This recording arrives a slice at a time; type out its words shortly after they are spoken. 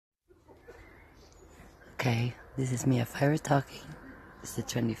Okay, this is Mia Fire talking. It's the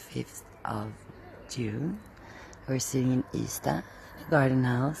 25th of June. We're sitting in Ystad, in a garden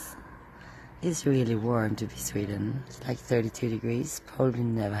house. It's really warm to be Sweden. It's like 32 degrees, probably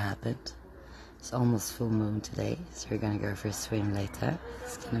never happened. It's almost full moon today, so we're gonna go for a swim later.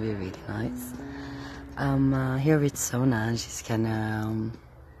 It's gonna be really nice. I'm here with Sona, and she's gonna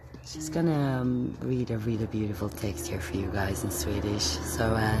read a really beautiful text here for you guys in Swedish.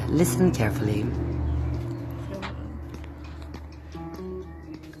 So listen carefully.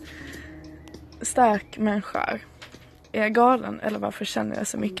 Stark människa. Är jag galen eller varför känner jag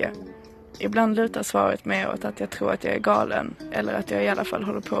så mycket? Ibland lutar svaret mer åt att jag tror att jag är galen eller att jag i alla fall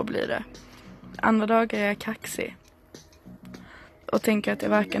håller på att bli det. Andra dagar är jag kaxig och tänker att jag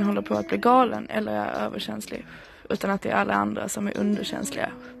varken håller på att bli galen eller är överkänslig, utan att det är alla andra som är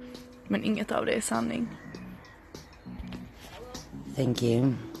underkänsliga. Men inget av det är sanning. Thank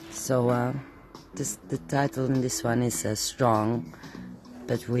you. So the title in this one is strong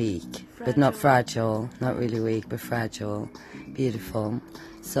but weak, but not fragile, not really weak but fragile, beautiful.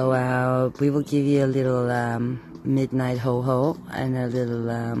 So we will give you a little midnight ho-ho and a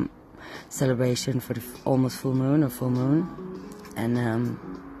little celebration for the almost full moon or full moon. And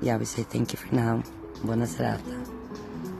yeah, we say thank you for now. Buona serata.